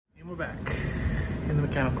back in the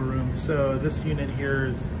mechanical room. So this unit here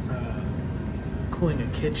is cooling a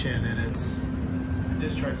kitchen, and it's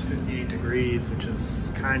discharge 58 degrees, which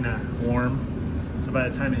is kind of warm. So by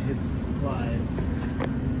the time it hits the supplies,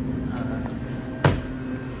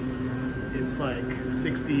 it's like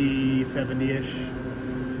 60, 70-ish.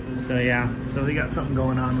 So yeah, so we got something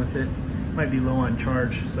going on with it. Might be low on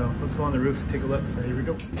charge. So let's go on the roof and take a look. So here we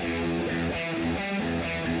go.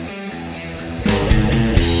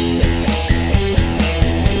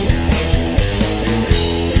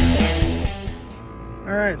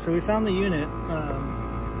 All right, so we found the unit.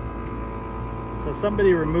 So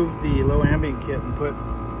somebody removed the low ambient kit and put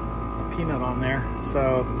a peanut on there.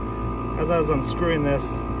 So as I was unscrewing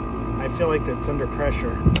this, I feel like it's under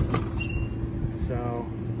pressure. So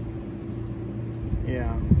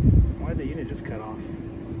yeah, why'd the unit just cut off?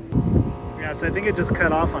 Yeah, so I think it just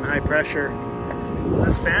cut off on high pressure.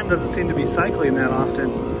 This fan doesn't seem to be cycling that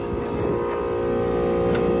often.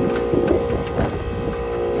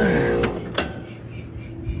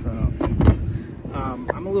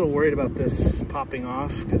 I'm a little worried about this popping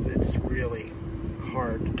off because it's really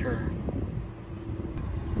hard to turn.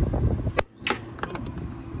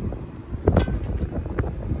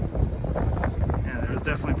 Yeah, there's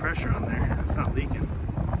definitely pressure on there. It's not leaking.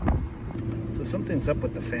 So something's up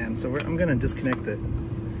with the fan. So I'm going to disconnect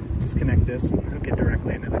this and hook it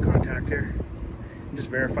directly into the contactor and just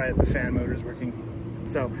verify that the fan motor is working.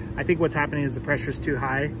 So I think what's happening is the pressure is too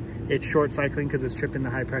high. It's short cycling because it's tripping the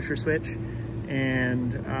high pressure switch.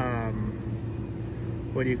 And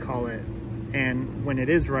what do you call it? And when it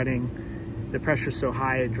is running, the pressure's so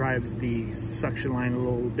high it drives the suction line a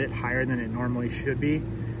little bit higher than it normally should be.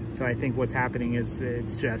 So I think what's happening is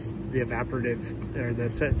it's just the evaporative or the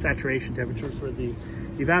saturation temperature for the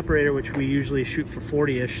evaporator, which we usually shoot for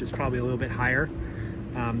 40-ish, is probably a little bit higher.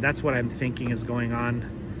 That's what I'm thinking is going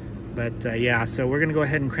on. But yeah, so we're gonna go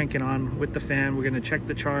ahead and crank it on with the fan. We're gonna check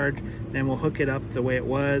the charge, then we'll hook it up the way it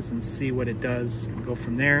was and see what it does and go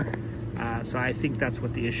from there. So I think that's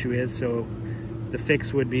what the issue is. So the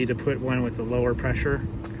fix would be to put one with a lower pressure.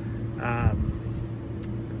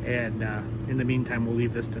 In the meantime, we'll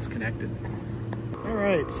leave this disconnected. All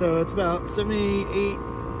right, so it's about 78,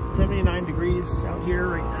 79 degrees out here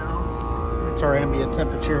right now. That's our ambient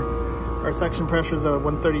temperature. Our suction pressure is at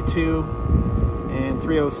 132. And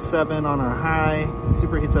 307 on our high.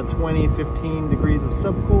 Superheats at 20, 15 degrees of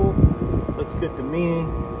subcool. Looks good to me.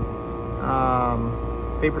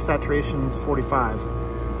 Vapor saturation is 45.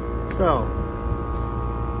 So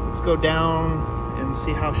let's go down and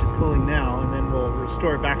see how she's cooling now, and then we'll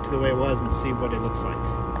restore it back to the way it was and see what it looks like.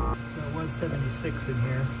 So it was 76 in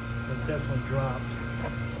here, so it's definitely dropped.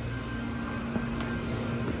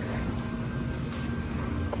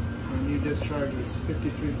 Discharge was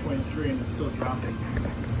 53.3 and it's still dropping,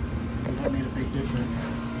 so that made a big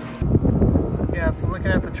difference. Yeah, so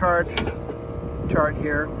looking at the chart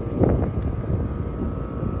here,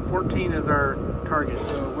 14 is our target,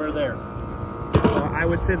 so we're there. So I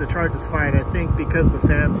would say the charge is fine. I think because the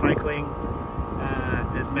fan cycling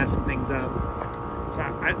is messing things up. So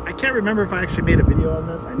I can't remember if I actually made a video on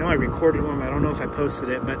this. I know I recorded one, but I don't know if I posted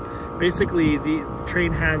it. But basically, the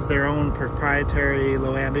Trane has their own proprietary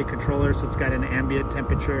low ambient controller. So it's got an ambient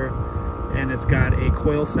temperature, and it's got a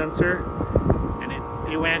coil sensor, and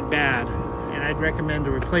it went bad. And I'd recommend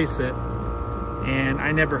to replace it. And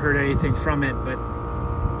I never heard anything from it, but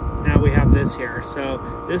now we have this here. So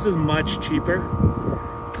this is much cheaper.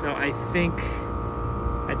 So I think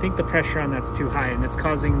the pressure on that's too high, and it's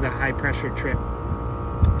causing the high pressure trip.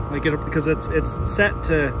 Like because it's set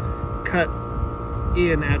to cut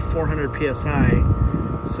in at 400 psi,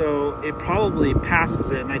 so it probably passes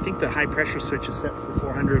it. And I think the high pressure switch is set for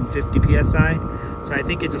 450 psi, so I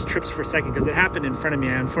think it just trips for a second because it happened in front of me.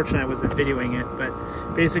 Unfortunately, I wasn't videoing it, but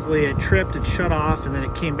basically it tripped, it shut off, and then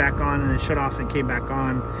it came back on, and then it shut off and came back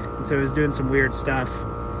on, and so it was doing some weird stuff.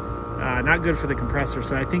 Not good for the compressor.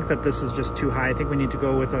 So I think that this is just too high. I think we need to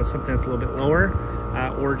go with something that's a little bit lower.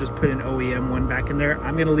 Or just put an OEM one back in there.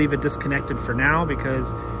 I'm gonna leave it disconnected for now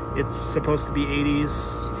because it's supposed to be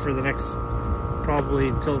 80s for the next,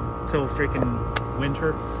 probably till freaking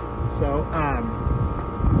winter. So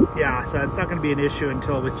yeah, so it's not gonna be an issue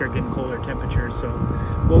until we start getting colder temperatures. So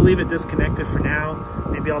we'll leave it disconnected for now.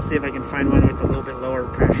 Maybe I'll see if I can find one with a little bit lower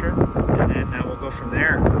pressure, and then we'll go from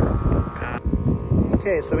there.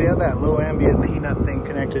 Okay, so we have that low ambient peanut thing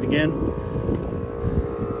connected again.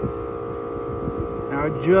 Now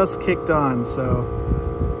it just kicked on, so,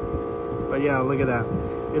 but yeah, look at that.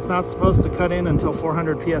 It's not supposed to cut in until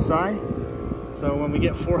 400 psi. So when we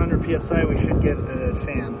get 400 psi, we should get a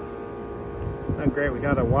fan. Oh great, we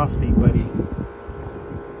got a waspy buddy.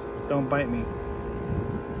 don't bite me.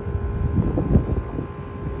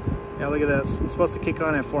 Yeah, look at this. It's supposed to kick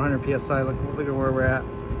on at 400 psi. Look at where we're at.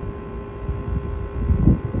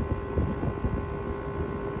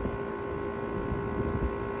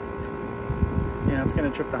 Yeah, it's gonna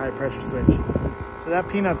trip the high pressure switch. So that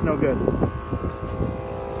peanut's no good.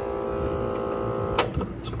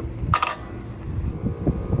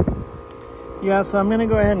 Yeah, so I'm gonna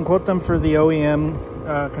go ahead and quote them for the OEM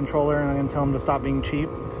controller, and I'm gonna tell them to stop being cheap,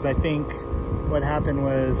 because I think what happened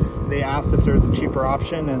was they asked if there was a cheaper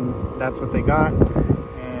option, and that's what they got,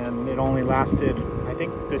 and it only lasted, I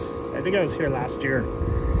think I was here last year.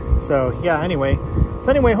 So yeah, anyway,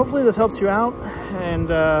 hopefully this helps you out and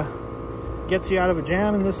gets you out of a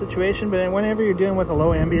jam in this situation. But whenever you're dealing with a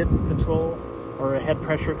low ambient control or a head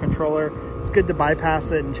pressure controller, it's good to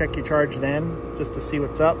bypass it and check your charge then, just to see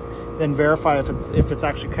what's up, then verify if it's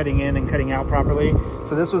actually cutting in and cutting out properly.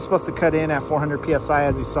 So this was supposed to cut in at 400 psi,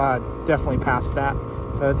 as you saw. It definitely passed that,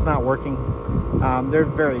 so it's not working. They're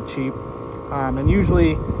very cheap, and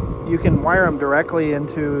usually you can wire them directly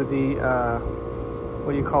into the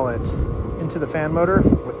into the fan motor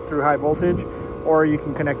through high voltage, or you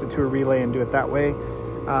can connect it to a relay and do it that way.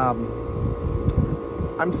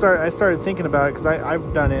 I started thinking about it because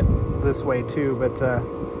I've done it this way too, but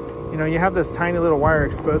you know, you have this tiny little wire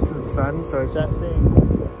exposed to the sun, so if that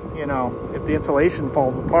thing, you know, if the insulation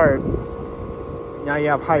falls apart, now you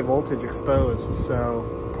have high voltage exposed. So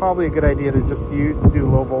probably a good idea to just do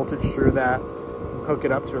low voltage through that and hook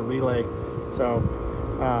it up to a relay. So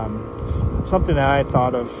something that I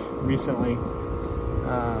thought of recently.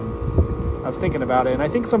 I was thinking about it, and I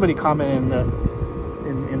think somebody commented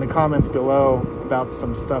in the comments below about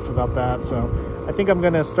some stuff about that. So I think I'm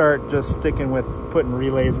going to start just sticking with putting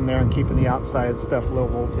relays in there and keeping the outside stuff low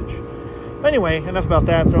voltage. Anyway, enough about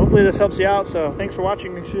that. So hopefully this helps you out. So thanks for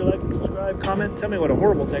watching. Make sure you like, subscribe, comment, tell me what a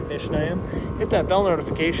horrible technician I am. Hit that bell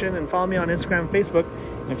notification and follow me on Instagram and Facebook.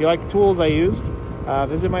 And if you like the tools I used,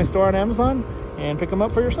 visit my store on Amazon and pick them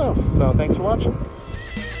up for yourself. So thanks for watching.